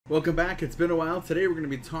Welcome back. It's been a while. Today we're going to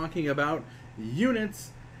be talking about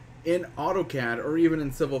units in AutoCAD, or even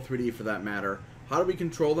in Civil 3D for that matter. How do we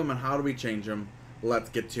control them and how do we change them? Let's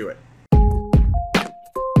get to it.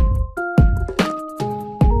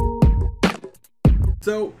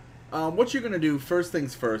 So what you're going to do, first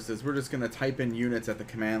things first, is we're just going to type in units at the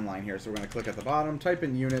command line here. So we're going to click at the bottom, type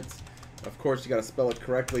in units. Of course, you got to spell it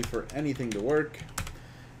correctly for anything to work.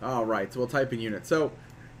 Alright, so we'll type in units. So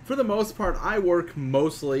for the most part, I work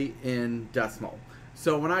mostly in decimal.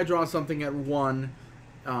 So when I draw something at 1,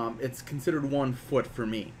 it's considered 1 foot for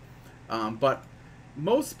me. But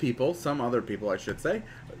most people, some other people I should say,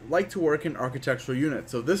 like to work in architectural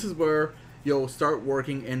units. So this is where you'll start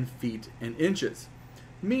working in feet and inches.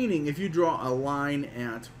 Meaning if you draw a line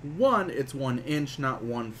at 1, it's 1 inch, not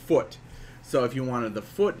 1 foot. So if you wanted the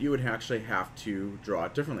foot, you would actually have to draw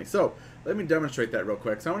it differently. So let me demonstrate that real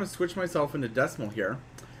quick. So I want to switch myself into decimal here.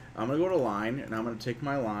 I'm going to go to line, and I'm going to take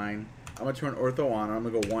my line. I'm going to turn ortho on, and I'm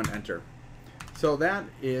going to go 1, enter. So that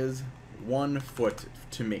is 1 foot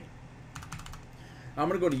to me. I'm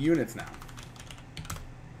going to go to units now.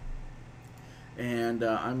 And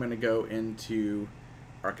I'm going to go into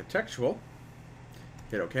architectural.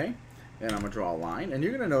 Hit OK. And I'm going to draw a line. And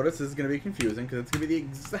you're going to notice this is going to be confusing because it's going to be the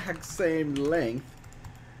exact same length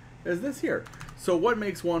as this here. So what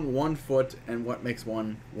makes one 1 foot and what makes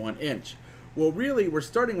one 1 inch? Well, really, we're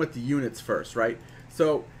starting with the units first, right?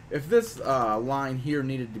 So if this line here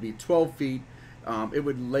needed to be 12 feet, it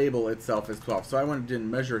would label itself as 12. So I went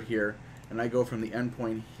and measure here, and I go from the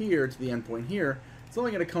endpoint here to the endpoint here. It's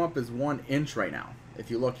only going to come up as 1 inch right now,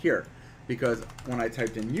 if you look here, because when I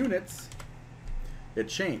typed in units, it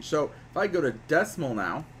changed. So if I go to decimal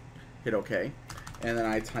now, hit OK, and then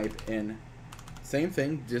I type in same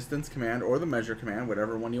thing, distance command or the measure command,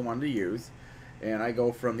 whatever one you wanted to use. And I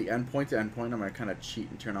go from the endpoint to endpoint. I'm going to kind of cheat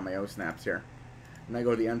and turn on my O snaps here. And I go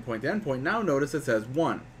to the endpoint to endpoint. Now notice it says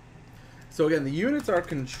 1. So again, the units are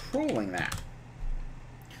controlling that.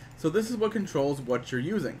 So this is what controls what you're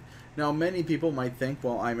using. Now many people might think,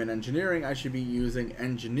 well, I'm in engineering, I should be using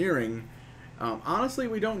engineering. Honestly,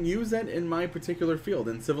 we don't use that in my particular field.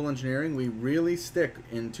 In civil engineering, we really stick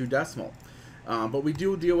into decimal. But we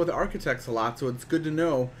do deal with architects a lot, so it's good to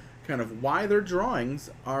know kind of why their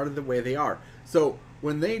drawings are the way they are. So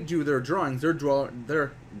when they do their drawings, their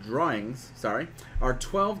drawings are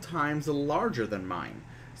 12 times larger than mine.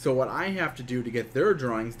 So what I have to do to get their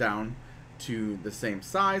drawings down to the same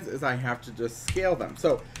size is I have to just scale them.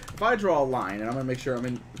 So if I draw a line, and I'm going to make sure I'm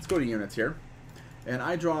in, let's go to units here, and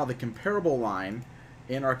I draw the comparable line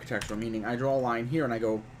in architectural, meaning I draw a line here and I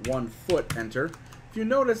go 1 foot, enter. If you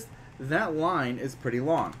notice, that line is pretty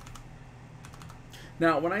long.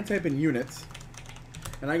 Now, when I type in units,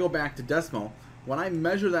 and I go back to decimal, when I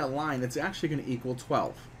measure that line, it's actually going to equal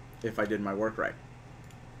 12, if I did my work right.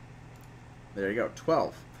 There you go,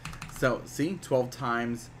 12. So, see, 12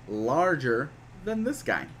 times larger than this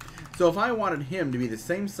guy. So if I wanted him to be the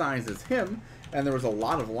same size as him, and there was a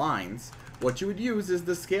lot of lines, what you would use is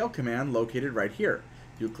the scale command located right here.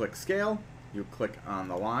 You click scale, you click on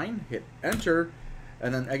the line, hit enter,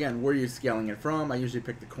 and then again, where are you scaling it from? I usually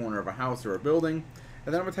pick the corner of a house or a building.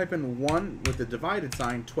 And then I'm going to type in 1 with the divided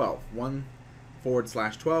sign, 12.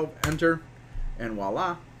 1/12, enter, and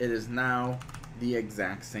voila, it is now the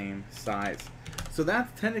exact same size. So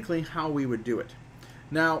that's technically how we would do it.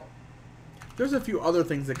 Now, there's a few other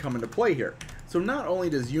things that come into play here. So not only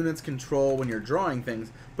does units control when you're drawing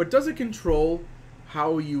things, but does it control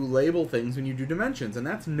how you label things when you do dimensions? And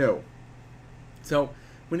that's no. So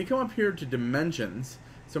when you come up here to dimensions,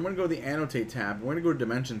 so I'm going to go to the Annotate tab. We're going to go to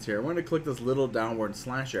Dimensions here. We're going to click this little downward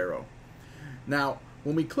slash arrow. Now,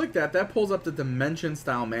 when we click that, that pulls up the Dimension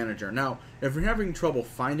Style Manager. Now, if you're having trouble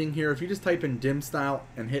finding here, if you just type in Dim Style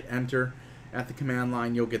and hit Enter at the command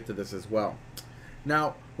line, you'll get to this as well.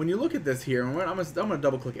 Now, when you look at this here, I'm going to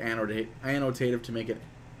double-click Annotative to make it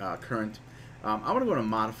current. I'm going to go to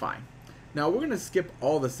Modify. Now, we're going to skip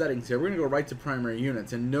all the settings here. We're going to go right to Primary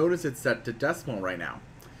Units, and notice it's set to decimal right now.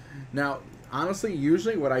 Now, honestly,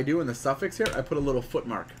 usually what I do in the suffix here, I put a little foot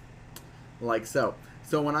mark, like so.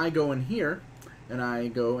 So when I go in here, and I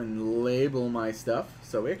go and label my stuff,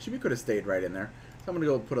 so actually we could have stayed right in there. So I'm going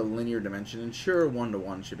to go put a linear dimension, and sure, 1 to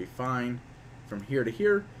 1 should be fine. From here to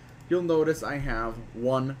here, you'll notice I have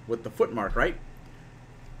 1 with the foot mark, right?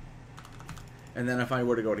 And then if I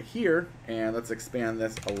were to go to here, and let's expand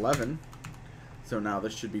this 11, so now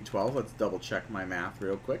this should be 12. Let's double check my math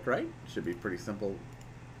real quick, right? Should be pretty simple.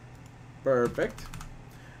 Perfect.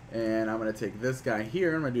 And I'm going to take this guy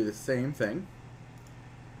here, I'm going to do the same thing.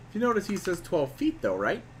 If you notice, he says 12 feet though,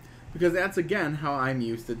 right? Because that's again how I'm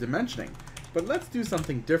used to dimensioning. But let's do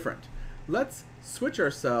something different. let's switch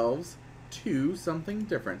ourselves to something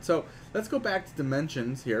different. So let's go back to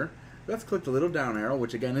dimensions here. Let's click the little down arrow,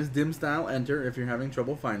 which again is dim style enter if you're having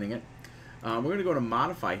trouble finding it. We're going to go to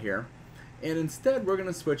modify here, and instead we're going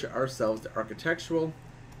to switch ourselves to architectural,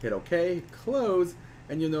 hit OK, close,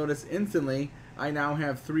 and you'll notice instantly I now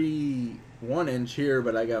have 3 1-inch here,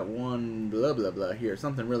 but I got 1 blah blah blah here.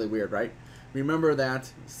 Something really weird, right? Remember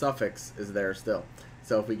that suffix is there still.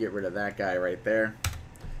 So if we get rid of that guy right there,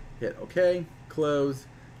 hit OK, close,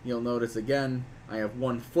 you'll notice again I have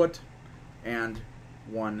 1 foot and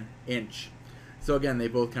 1 inch. So again, they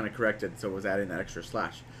both kind of corrected, so it was adding that extra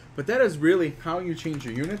slash. But that is really how you change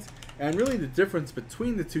your units, and really the difference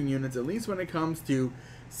between the 2 units, at least when it comes to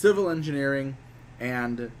civil engineering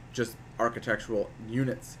and just architectural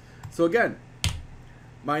units. So again,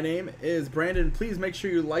 my name is Brandon. Please make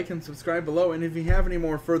sure you like and subscribe below, and if you have any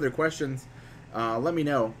more further questions, let me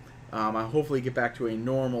know. I'll hopefully get back to a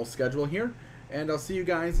normal schedule here, and I'll see you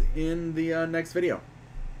guys in the next video.